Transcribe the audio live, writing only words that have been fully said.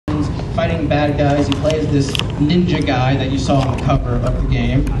fighting bad guys. You play as this ninja guy that you saw on the cover of the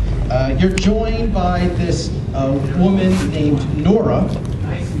game. You're joined by this woman named Nora.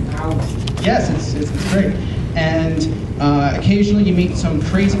 Yes, it's great. And occasionally you meet some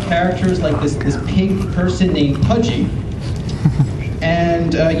crazy characters like this pig person named Pudgy.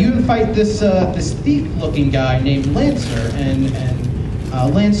 And you even fight this thief-looking guy named Lancer, and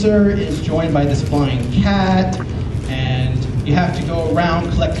Lancer is joined by this flying cat, and you have to go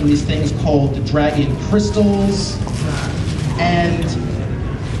around collecting these things called the dragon crystals. And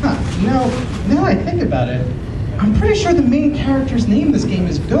now I think about it, I'm pretty sure the main character's name in this game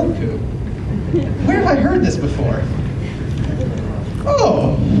is Goku. Where have I heard this before?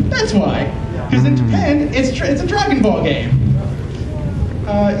 Oh, that's why. Because in Japan, it's a Dragon Ball game.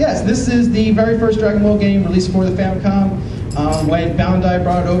 Yes, this is the very first Dragon Ball game released for the Famicom. When Bandai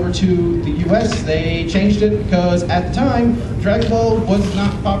brought it over to the US, they changed it because at the time, Dragon Ball was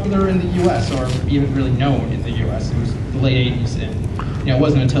not popular in the US or even really known in the US. It was the late 80s, and it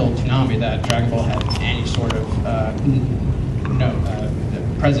wasn't until Toonami that Dragon Ball had any sort of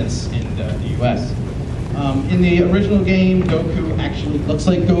presence in the US. In the original game, Goku actually looks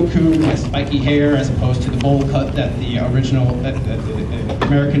like Goku, has spiky hair as opposed to the bowl cut that the the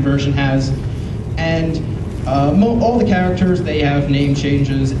American version has. And all the characters, they have name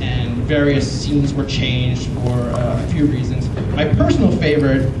changes, and various scenes were changed for a few reasons. My personal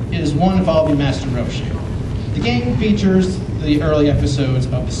favorite is one involving Master Roshi. The game features the early episodes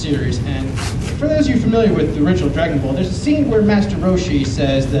of the series, and for those of you familiar with the original Dragon Ball, there's a scene where Master Roshi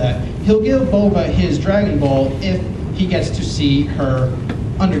says that he'll give Boba his Dragon Ball if he gets to see her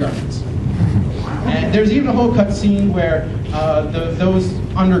undergarments. And there's even a whole cutscene where those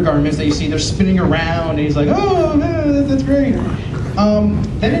undergarments that you see, they're spinning around, and he's like, oh, man, that's great.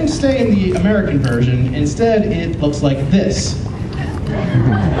 They didn't stay in the American version. Instead, it looks like this.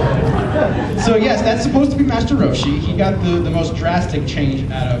 So yes, that's supposed to be Master Roshi. He got the most drastic change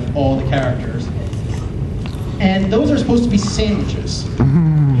out of all the characters. And those are supposed to be sandwiches.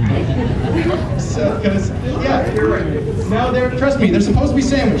 So, yeah, you're right. No, trust me, they're supposed to be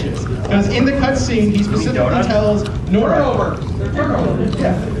sandwiches. Because in the cutscene, he specifically tells Nora.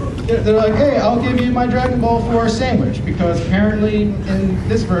 Yeah. They're like, hey, I'll give you my Dragon Ball for a sandwich, because apparently in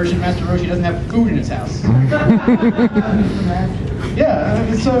this version, Master Roshi doesn't have food in his house. Yeah,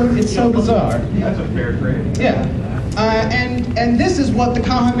 it's so bizarre. That's a fair trade. Yeah. And this is what the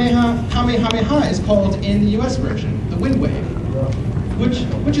Kamehameha is called in the US version, the Wind Wave.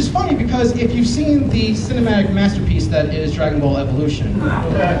 Which is funny, because if you've seen the cinematic masterpiece that is Dragon Ball Evolution,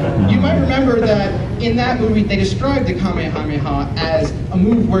 you might remember that in that movie they described the Kamehameha as a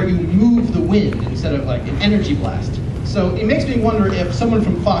move where you move the wind instead of like an energy blast. So it makes me wonder if someone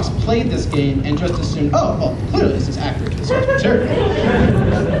from Fox played this game and just assumed, oh, well, clearly this is accurate to the source material.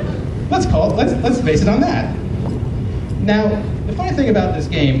 Let's base it on that. Now, the funny thing about this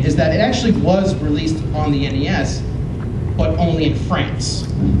game is that it actually was released on the NES, but only in France.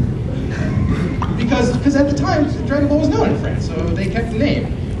 Because at the time, Dragon Ball was known in France, so they kept the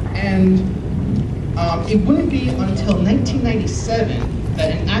name. And it wouldn't be until 1997 that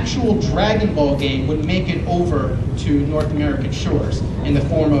an actual Dragon Ball game would make it over to North American shores in the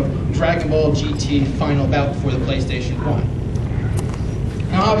form of Dragon Ball GT Final Bout for the PlayStation 1.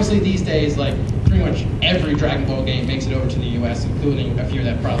 Now obviously these days, like, pretty much every Dragon Ball game makes it over to the US, including a few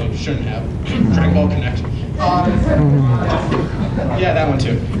that probably shouldn't have. Dragon Ball Connect. Yeah, that one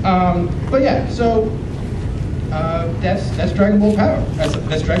too. But yeah, so that's Dragon Ball Power.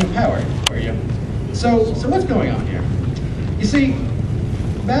 That's Dragon Power for you. So what's going on here? You see,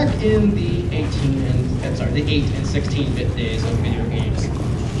 back in the 8 and 16-bit days of video games,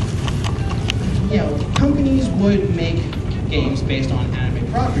 companies would make games based on anime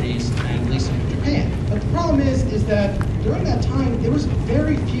properties and release them in Japan. But the problem is that during that time there was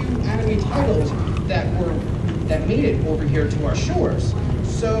very few anime titles that made it over here to our shores.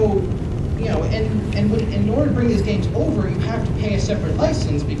 So, in order to bring these games over, you have to pay a separate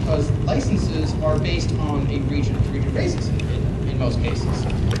license, because licenses are based on a region-to-region basis in most cases.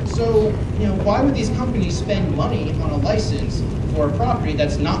 So, why would these companies spend money on a license for a property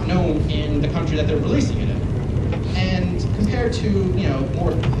that's not known in the country that they're releasing it in? And compared to,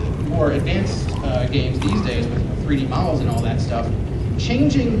 more advanced games these days with 3D models and all that stuff,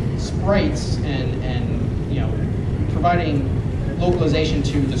 changing sprites and providing localization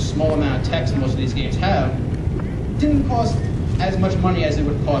to the small amount of text most of these games have didn't cost as much money as it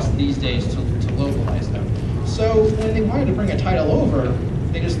would cost these days to localize them. So when they wanted to bring a title over,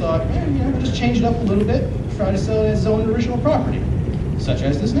 they just thought, we'll just change it up a little bit, try to sell it as its own original property, such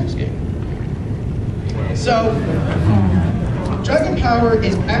as this next game. So, Dragon Power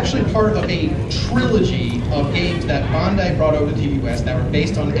is actually part of a trilogy of games that Bandai brought over to the US that were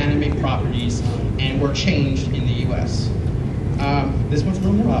based on anime properties and were changed in the US. This one's a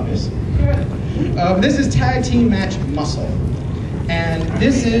little more obvious. This is Tag Team Match Muscle. And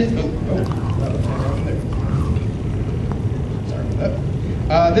this is... Sorry about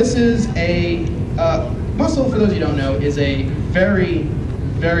that. This is a... Muscle, for those of you who don't know, is a very,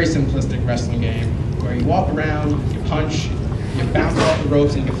 very simplistic wrestling game where you walk around, you punch, you bounce off the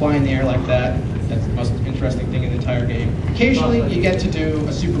ropes, and you can fly in the air like that. That's the most interesting thing in the entire game. Occasionally, you get to do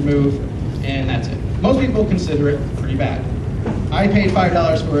a super move, and that's it. Most people consider it pretty bad. I paid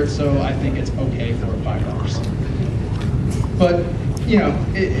 $5 for it, so I think it's okay for $5. But, you know,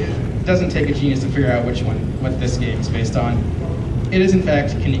 it doesn't take a genius to figure out what this game is based on. It is, in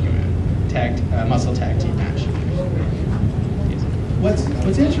fact, Kinnikuman, muscle tag team match. What's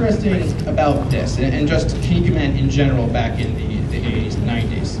interesting about this, and just Kinnikuman in general back in the 80s and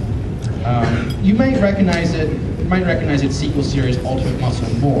 90s, you might recognize its sequel series, Ultimate Muscle,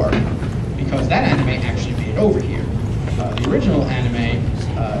 more, because that anime actually made it over here. The original anime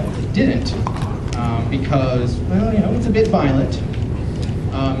didn't, because, well, you know, it's a bit violent,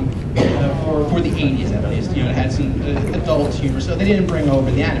 for the 80s at least. You know, it had some adult humor, so they didn't bring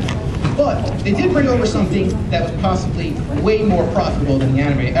over the anime. But they did bring over something that was possibly way more profitable than the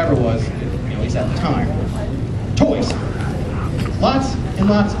anime ever was, at least at the time. Toys. Lots and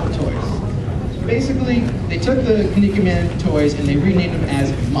lots of toys. Basically, they took the Kinnikuman toys and they renamed them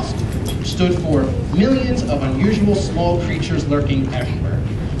as Muscle, which stood for millions of unusual small creatures lurking everywhere.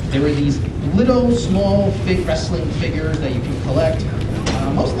 There were these little, small, wrestling figures that you can collect.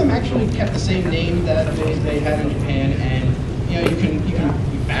 Most of them actually kept the same name that they had in Japan, and you know, you can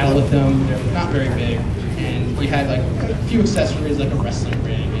battle with them. They're not very big, and you had like a few accessories like a wrestling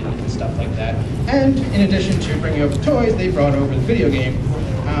ring and stuff like that. And in addition to bringing over toys, they brought over the video game.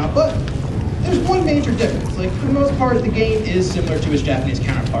 But there's one major difference. Like, for the most part, the game is similar to its Japanese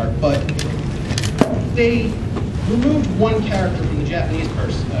counterpart, but they removed one character from the Japanese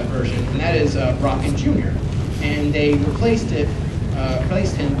version, and that is Rocket Jr. And they replaced him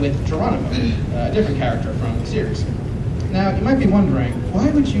with Geronimo, a different character from the series. Now, you might be wondering,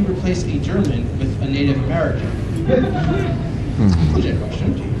 why would you replace a German with a Native American? Legit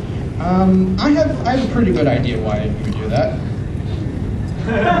question. I have a pretty good idea why you would do that.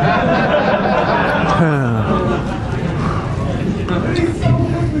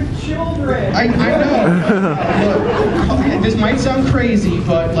 I know. Look, this might sound crazy,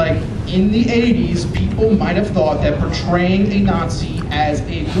 but like in the 80s, people might have thought that portraying a Nazi as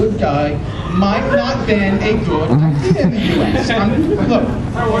a good guy might not have been a good idea in the US. Look.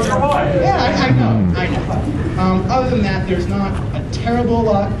 Yeah, I know. Other than that, there's not a terrible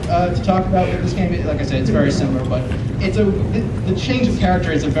lot to talk about with this game. Like I said, it's very similar, but the change of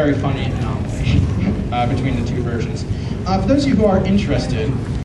character is a very funny anomaly between the two versions. For those of you who are interested,